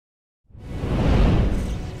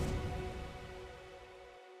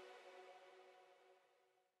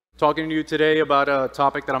Talking to you today about a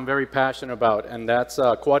topic that I'm very passionate about, and that's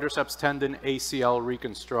quadriceps tendon ACL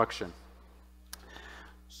reconstruction.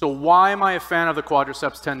 So why am I a fan of the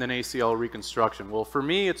quadriceps tendon ACL reconstruction? Well, for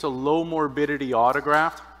me, it's a low morbidity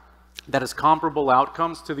autograft that has comparable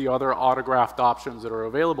outcomes to the other autograft options that are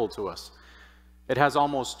available to us. It has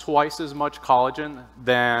almost twice as much collagen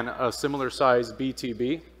than a similar size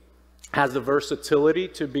BTB, has the versatility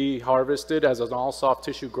to be harvested as an all soft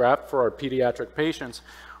tissue graft for our pediatric patients,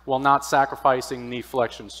 while not sacrificing knee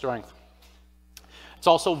flexion strength. It's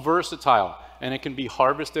also versatile, and it can be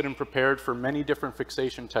harvested and prepared for many different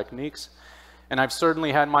fixation techniques. And I've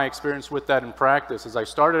certainly had my experience with that in practice, as I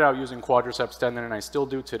started out using quadriceps tendon, and I still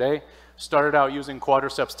do today. Started out using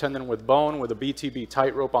quadriceps tendon with bone with a BTB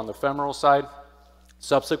tightrope on the femoral side.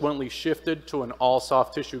 Subsequently shifted to an all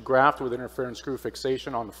soft tissue graft with interference screw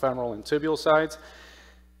fixation on the femoral and tibial sides.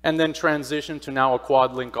 And then transitioned to now a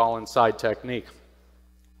QuadLink all-inside technique.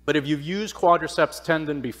 But if you've used quadriceps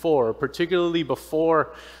tendon before, particularly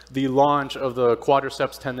before the launch of the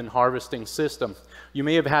quadriceps tendon harvesting system, you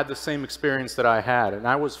may have had the same experience that I had. And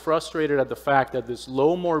I was frustrated at the fact that this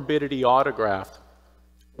low morbidity autograft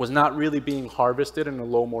was not really being harvested in a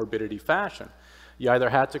low morbidity fashion. You either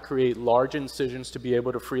had to create large incisions to be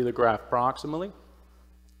able to free the graft proximally,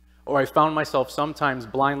 or I found myself sometimes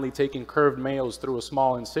blindly taking curved mayos through a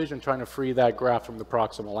small incision trying to free that graft from the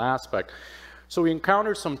proximal aspect. So we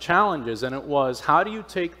encountered some challenges, and it was, how do you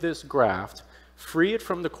take this graft, free it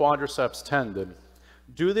from the quadriceps tendon,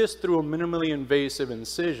 do this through a minimally invasive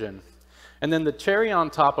incision, and then the cherry on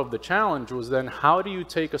top of the challenge was then, how do you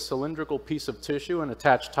take a cylindrical piece of tissue and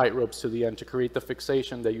attach tight ropes to the end to create the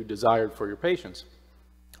fixation that you desired for your patients?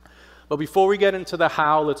 But before we get into the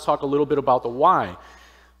how, let's talk a little bit about the why.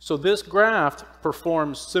 So this graft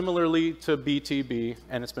performs similarly to BTB,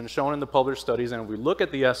 and it's been shown in the published studies, and if we look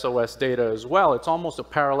at the SOS data as well, it's almost a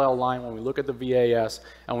parallel line when we look at the VAS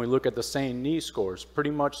and we look at the same knee scores. Pretty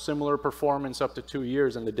much similar performance up to 2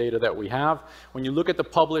 years in the data that we have. When you look at the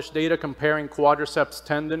published data comparing quadriceps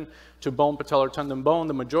tendon to bone patellar tendon bone,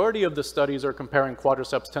 the majority of the studies are comparing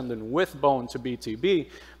quadriceps tendon with bone to BTB,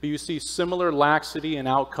 but you see similar laxity and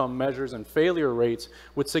outcome measures and failure rates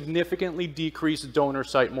with significantly decreased donor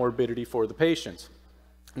site morbidity for the patients.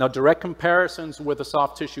 Now, direct comparisons with a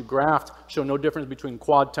soft tissue graft show no difference between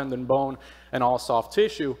quad tendon bone and all soft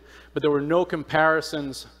tissue, but there were no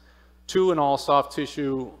comparisons to an all soft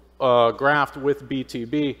tissue graft with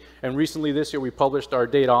BTB, and recently this year we published our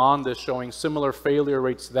data on this showing similar failure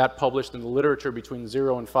rates to that published in the literature between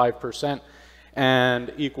 0 and 5%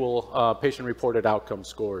 and equal patient-reported outcome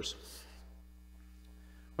scores.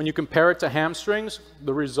 When you compare it to hamstrings,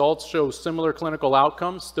 the results show similar clinical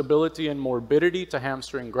outcomes, stability and morbidity to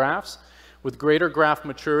hamstring grafts, with greater graft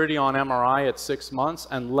maturity on MRI at 6 months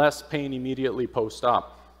and less pain immediately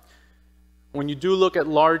post-op. When you do look at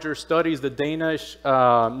larger studies, the Danish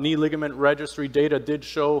knee ligament registry data did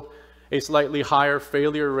show a slightly higher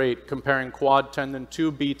failure rate comparing quad tendon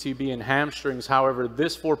to BTB and hamstrings. However,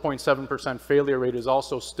 this 4.7% failure rate is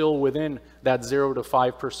also still within that 0 to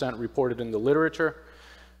 5% reported in the literature.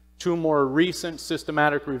 2 more recent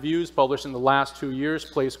systematic reviews published in the last 2 years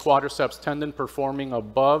place quadriceps tendon performing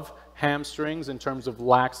above hamstrings in terms of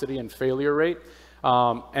laxity and failure rate,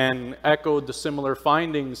 and echoed the similar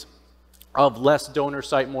findings of less donor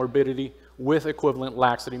site morbidity with equivalent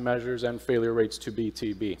laxity measures and failure rates to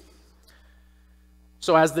BTB.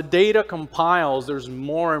 So as the data compiles, there's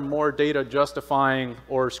more and more data justifying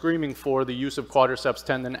or screaming for the use of quadriceps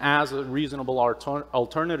tendon as a reasonable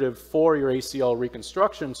alternative for your ACL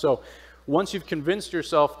reconstruction. So once you've convinced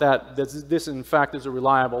yourself that this in fact is a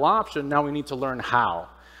reliable option, now we need to learn how.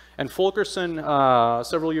 And Fulkerson,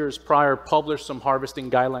 several years prior, published some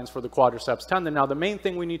harvesting guidelines for the quadriceps tendon. Now, the main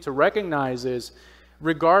thing we need to recognize is,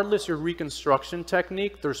 regardless your reconstruction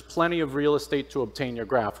technique, there's plenty of real estate to obtain your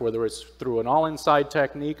graft, whether it's through an all-inside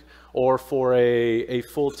technique or for a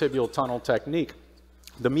full tibial tunnel technique.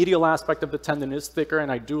 The medial aspect of the tendon is thicker,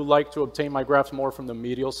 and I do like to obtain my grafts more from the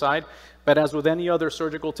medial side. But as with any other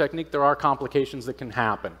surgical technique, there are complications that can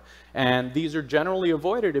happen. And these are generally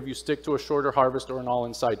avoided if you stick to a shorter harvest or an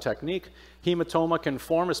all-inside technique. Hematoma can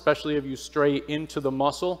form, especially if you stray into the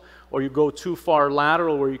muscle, or you go too far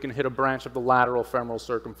lateral where you can hit a branch of the lateral femoral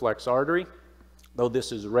circumflex artery, though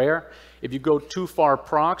this is rare. If you go too far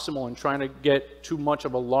proximal and trying to get too much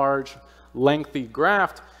of a large, lengthy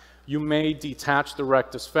graft, you may detach the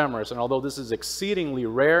rectus femoris. And although this is exceedingly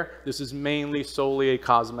rare, this is mainly solely a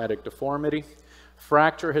cosmetic deformity.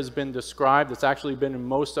 Fracture has been described, it's actually been in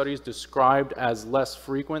most studies described as less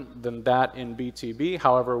frequent than that in BTB.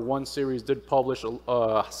 However, one series did publish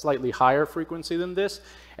a slightly higher frequency than this,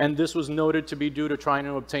 and this was noted to be due to trying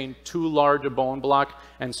to obtain too large a bone block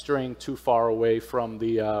and straying too far away from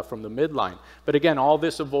the midline. But again, all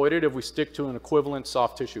this avoided if we stick to an equivalent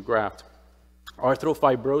soft tissue graft.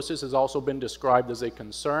 Arthrofibrosis has also been described as a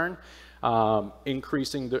concern.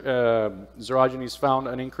 Increasing the Xerogenies found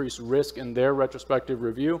an increased risk in their retrospective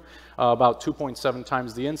review, about 2.7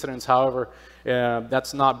 times the incidence. However,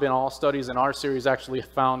 that's not been all studies, and our series actually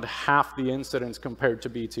found half the incidence compared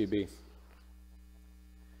to BTB.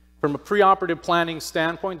 From a preoperative planning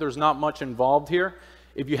standpoint, there's not much involved here.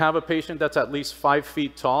 If you have a patient that's at least 5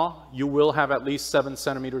 feet tall, you will have at least 7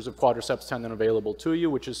 centimeters of quadriceps tendon available to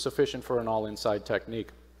you, which is sufficient for an all-inside technique.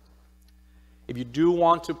 If you do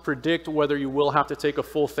want to predict whether you will have to take a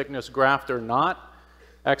full thickness graft or not,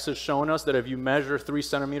 X has shown us that if you measure 3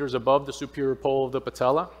 centimeters above the superior pole of the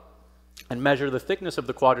patella and measure the thickness of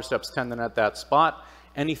the quadriceps tendon at that spot,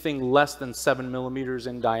 anything less than 7 millimeters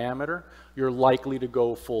in diameter, you're likely to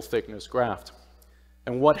go full thickness graft.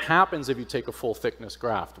 And what happens if you take a full thickness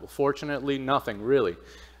graft? Well, fortunately, nothing really.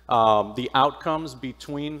 The outcomes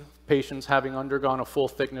between patients having undergone a full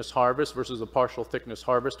thickness harvest versus a partial thickness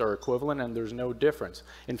harvest are equivalent, and there's no difference.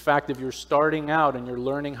 In fact, if you're starting out and you're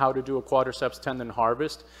learning how to do a quadriceps tendon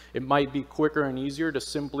harvest, it might be quicker and easier to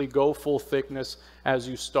simply go full thickness as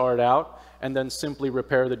you start out and then simply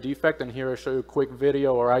repair the defect. And here I show you a quick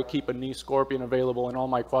video, or I keep a knee scorpion available in all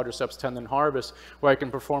my quadriceps tendon harvests where I can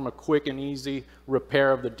perform a quick and easy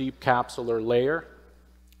repair of the deep capsular layer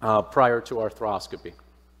prior to arthroscopy.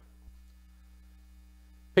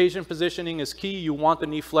 Patient positioning is key. You want the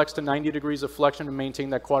knee flexed to 90 degrees of flexion to maintain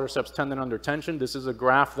that quadriceps tendon under tension. This is a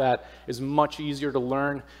graph that is much easier to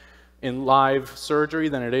learn in live surgery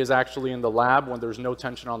than it is actually in the lab when there's no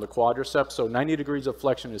tension on the quadriceps. So 90 degrees of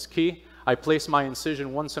flexion is key. I place my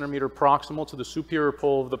incision 1 centimeter proximal to the superior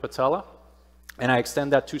pole of the patella, and I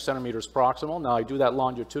extend that 2 centimeters proximal. Now I do that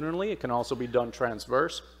longitudinally. It can also be done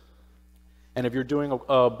transverse. And if you're doing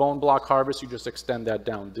a bone block harvest, you just extend that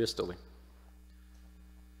down distally.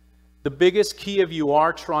 The biggest key if you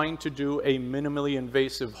are trying to do a minimally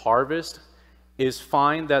invasive harvest is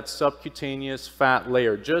find that subcutaneous fat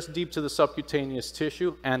layer, just deep to the subcutaneous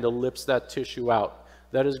tissue, and ellipse that tissue out.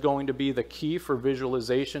 That is going to be the key for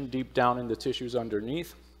visualization deep down in the tissues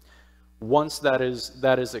underneath. Once that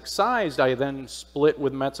is excised, I then split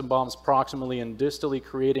with Metzenbaum's proximally and distally,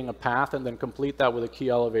 creating a path, and then complete that with a key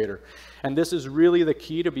elevator. And this is really the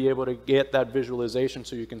key to be able to get that visualization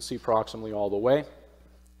so you can see proximally all the way.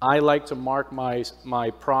 I like to mark my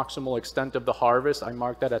proximal extent of the harvest. I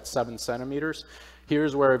mark that at 7 centimeters.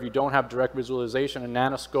 Here's where if you don't have direct visualization, a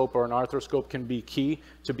nanoscope or an arthroscope can be key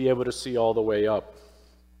to be able to see all the way up.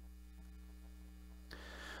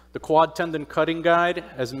 The quad tendon cutting guide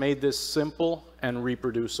has made this simple and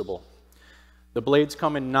reproducible. The blades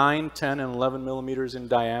come in 9, 10, and 11 millimeters in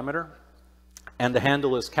diameter, and the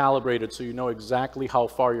handle is calibrated so you know exactly how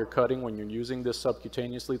far you're cutting when you're using this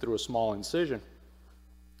subcutaneously through a small incision.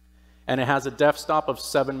 And it has a depth stop of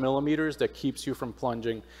 7 millimeters that keeps you from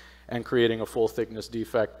plunging and creating a full thickness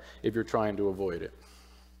defect if you're trying to avoid it.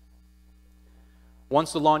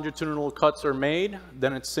 Once the longitudinal cuts are made,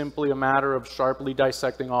 then it's simply a matter of sharply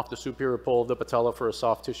dissecting off the superior pole of the patella for a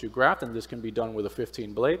soft tissue graft, and this can be done with a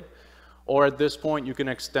 15 blade. Or at this point, you can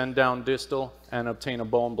extend down distal and obtain a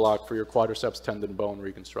bone block for your quadriceps tendon bone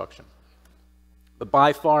reconstruction. But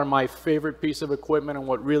by far my favorite piece of equipment, and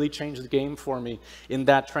what really changed the game for me in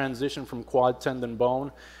that transition from quad tendon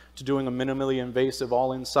bone to doing a minimally invasive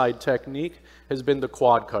all-inside technique, has been the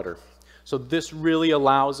quad cutter. So this really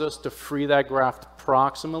allows us to free that graft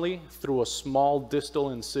proximally through a small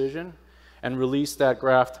distal incision and release that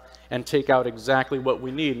graft and take out exactly what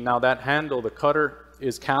we need. Now that handle, the cutter,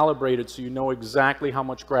 is calibrated so you know exactly how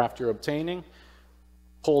much graft you're obtaining.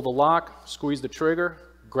 Pull the lock, squeeze the trigger,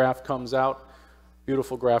 graft comes out.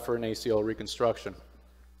 Beautiful graft for an ACL reconstruction.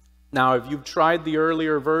 Now, if you've tried the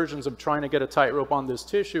earlier versions of trying to get a tightrope on this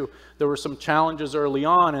tissue, there were some challenges early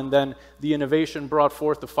on, and then the innovation brought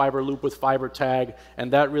forth the fiber loop with fiber tag,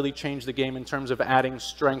 and that really changed the game in terms of adding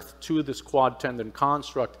strength to this quad tendon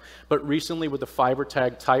construct. But recently with the fiber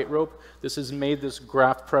tag tightrope, this has made this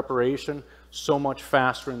graft preparation so much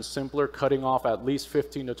faster and simpler, cutting off at least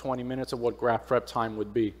 15 to 20 minutes of what graft prep time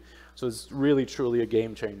would be. So it's really, truly a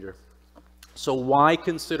game changer. So why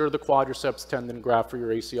consider the quadriceps tendon graft for your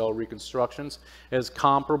ACL reconstructions? It has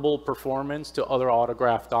comparable performance to other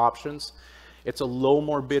autograft options. It's a low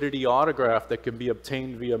morbidity autograft that can be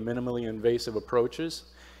obtained via minimally invasive approaches.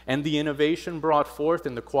 And the innovation brought forth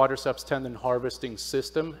in the quadriceps tendon harvesting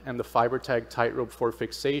system and the FiberTag tightrope for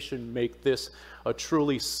fixation make this a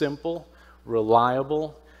truly simple,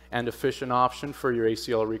 reliable, and efficient option for your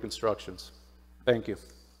ACL reconstructions. Thank you.